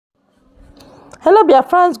Hello,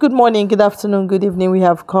 Biafrans. Good morning, good afternoon, good evening. We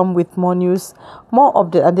have come with more news, more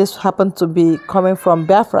update, and this happened to be coming from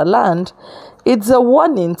Biafra land. It's a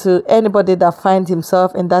warning to anybody that finds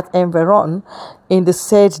himself in that environment in the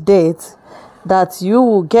said date that you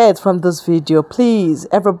will get from this video. Please,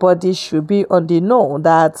 everybody should be on the know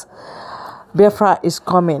that Biafra is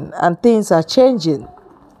coming and things are changing.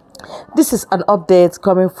 This is an update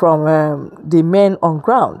coming from the men on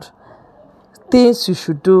ground. Things you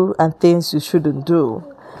should do and things you shouldn't do.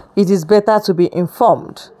 It is better to be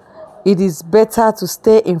informed. It is better to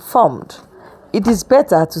stay informed. It is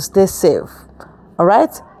better to stay safe. All right?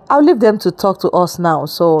 I'll leave them to talk to us now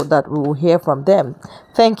so that we will hear from them.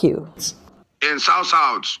 Thank you. In South,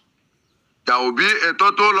 there will be a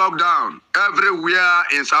total lockdown everywhere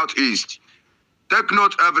in Southeast. Take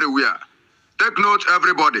note everywhere. Take note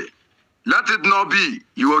everybody. Let it not be.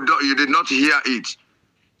 You did not hear it.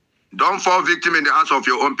 Don't fall victim in the hands of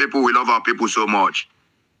your own people. We love our people so much.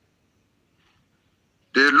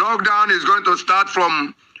 The lockdown is going to start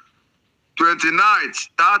from 29th,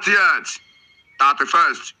 30th,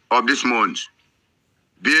 31st of this month,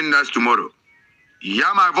 being next tomorrow.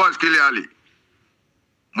 Hear my voice clearly.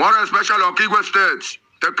 More especially Okigwe State,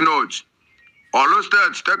 take notes. Olu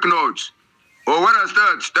State, take notes. Owerri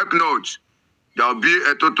State, take notes. There will be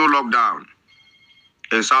a total lockdown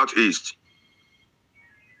in Southeast.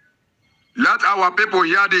 Let our people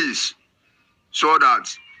hear this so that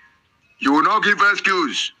you will not give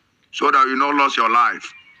excuse, so that you not lose your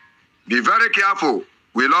life. Be very careful.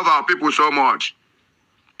 We love our people so much.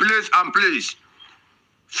 Please and please,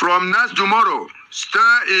 from next tomorrow,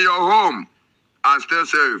 stay in your home and stay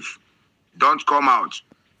safe. Don't come out.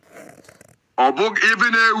 Or book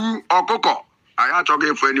even a koko. I am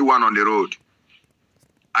talking for anyone on the road.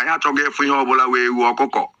 I am talking for you on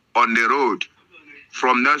the road.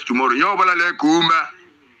 From next tomorrow,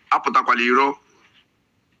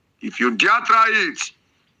 if you dare try it,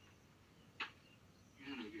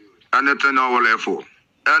 anything over for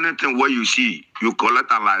anything what you see, you collect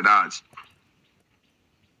and like that.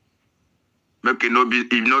 Make it not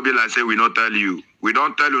be like say we not tell you. We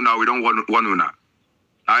don't tell you now, we don't want you now.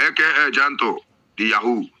 AKA Janto, the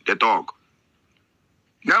Yahoo, the talk.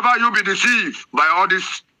 Never you be deceived by all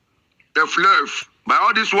this the fluff. By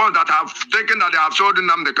all these ones that have taken that they have sold in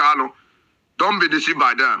them the Carlo, don't be deceived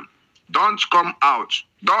by them. Don't come out.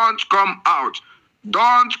 Don't come out.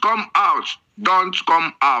 Don't come out. Don't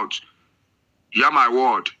come out. Hear my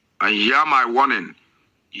word and hear my warning.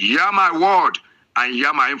 Hear my word and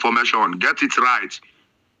hear my information. Get it right.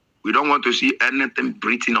 We don't want to see anything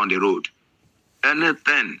breathing on the road.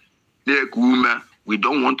 Anything. We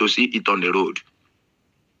don't want to see it on the road.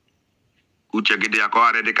 We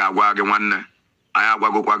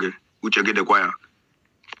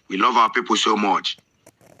love our people so much.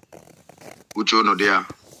 There.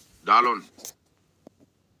 Dalon.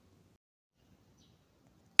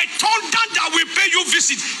 A thunder that will pay you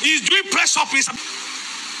visit is doing press up.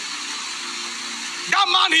 That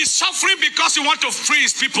man is suffering because he wants to free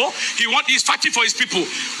his people. He's fighting for his people.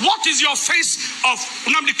 What is your face of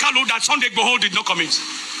Nnamdi Kanu that Sunday Igboho did not commit?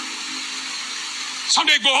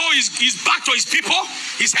 Sunday Igboho is back to his people.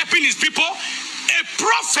 He's helping his people. A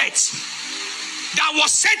prophet that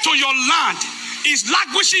was sent to your land is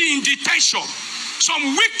languishing in detention. Some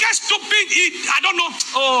wicked, stupid, I don't know.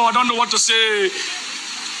 Oh, I don't know what to say.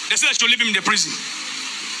 They said I should leave him in the prison.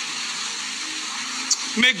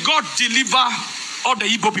 May God deliver all the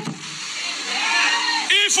Igbo people.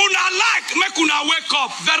 If una like, make una wake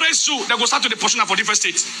up very soon. They go start to the portion for different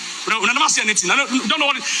states. We never see anything. I don't know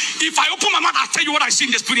what. If I open my mouth, I tell you what I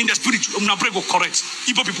see in the spirit. Una pray go correct.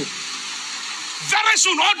 Igbo people. Very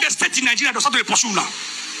soon, all the states in Nigeria will start to pursue now.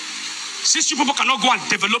 Since you people cannot go and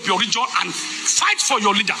develop your region and fight for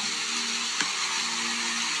your leader.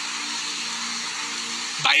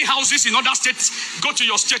 Buy houses in other states. Go to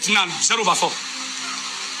your state now. 0/4.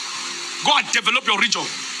 Go and develop your region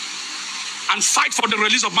and fight for the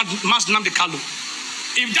release of Mass Nnamdi Kanu.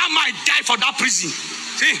 If that might die for that prison,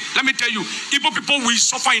 see, let me tell you, Igbo people will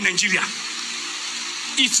suffer in Nigeria.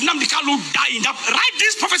 If Nnamdi Kanu die in that, write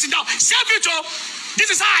this prophecy down. Save it, oh.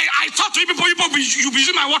 This is how I talk to people. You be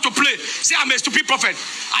using my word to play. Say I'm a stupid prophet.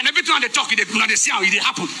 And everything on the talk, they see how it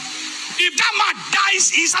happen. If that man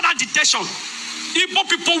dies inside that detention, Igbo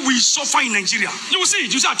people will suffer in Nigeria. You will see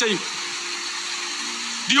it. You see, I tell you.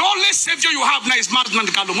 The only savior you have now is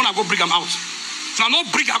Nnamdi Kanu. When I go bring him out. If I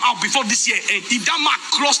not bring him out before this year, and if that man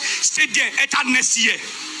cross, stay there, enter next year.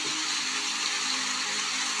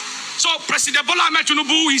 So President Bola Ahmed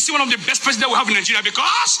Tinubu is one of the best presidents we have in Nigeria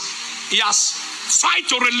because he has fight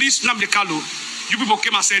to release Nnamdi Kanu. You people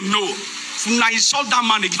came and said no. If I insult that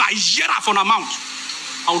man, if I hear that from a mouth,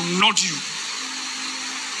 I will nod you.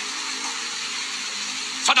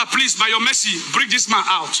 Father, please, by your mercy, bring this man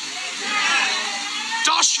out.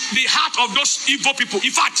 Touch the heart of those evil people.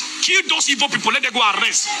 In fact, kill those evil people. Let them go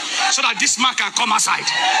arrest so that this man can come aside.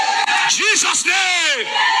 Jesus' name.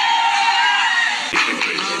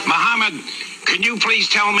 Muhammad, can you please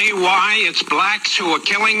tell me why it's blacks who are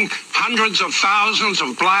killing hundreds of thousands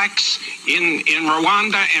of blacks in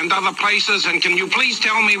Rwanda and other places? And can you please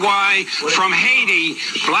tell me why from Haiti,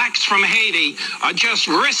 blacks from Haiti are just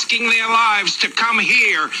risking their lives to come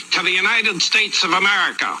here to the United States of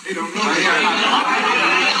America?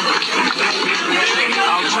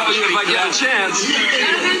 I'll tell you if I get a chance.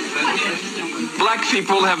 Black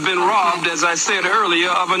people have been robbed, as I said earlier,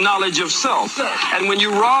 of a knowledge of self. And when you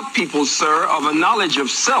rob people, sir, of a knowledge of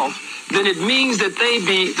self, then it means that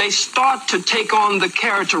they start to take on the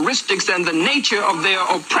characteristics and the nature of their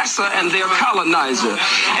oppressor and their colonizer.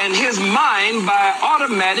 And his mind, by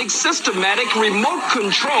automatic, systematic, remote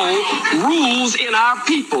control, rules in our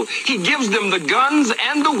people. He gives them the guns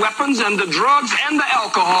and the weapons and the drugs and the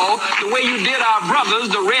alcohol, the way you did our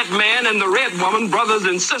brothers, the red man and the red woman, brothers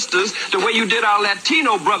and sisters, the way you did our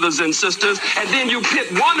Latino brothers and sisters, and then you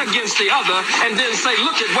pit one against the other and then say,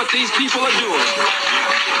 look at what these people are doing.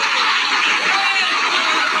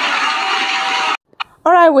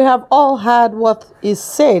 All right, we have all heard what is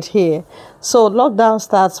said here. So lockdown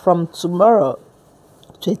starts from tomorrow,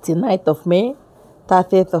 29th of May,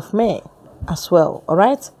 30th of May as well, all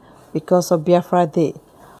right, because of Biafra Day.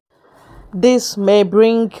 This may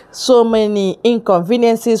bring so many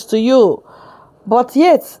inconveniences to you, but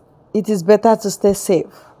yet it is better to stay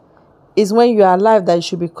safe. It's when you are alive that you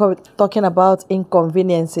should be talking about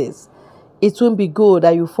inconveniences. It won't be good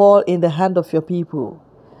that you fall in the hand of your people.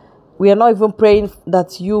 We are not even praying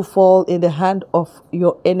that you fall in the hand of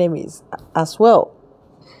your enemies as well.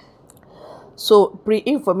 So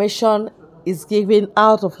pre-information is given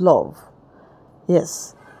out of love.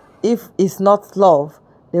 Yes. If it's not love,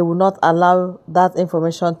 they will not allow that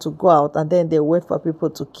information to go out and then they wait for people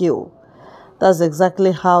to kill. That's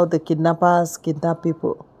exactly how the kidnappers kidnap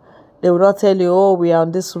people. They will not tell you, oh, we are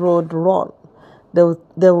on this road, run. They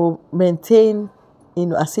will maintain,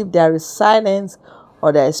 as if there is silence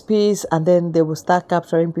or there is peace, and then they will start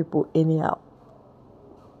capturing people anyhow.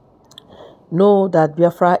 Know that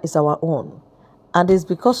Biafra is our own, and it's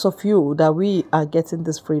because of you that we are getting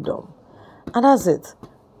this freedom. And that's it.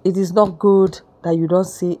 It is not good that you don't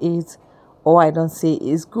see it or I don't see it.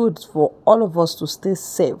 It's good for all of us to stay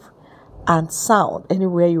safe and sound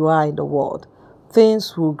anywhere you are in the world.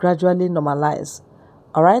 Things will gradually normalize.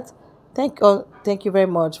 All right? Thank you very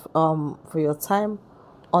much for your time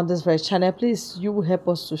on this very channel. Please, you will help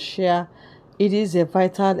us to share. It is a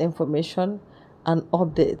vital information and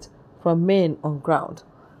update from men on ground.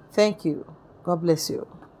 Thank you. God bless you.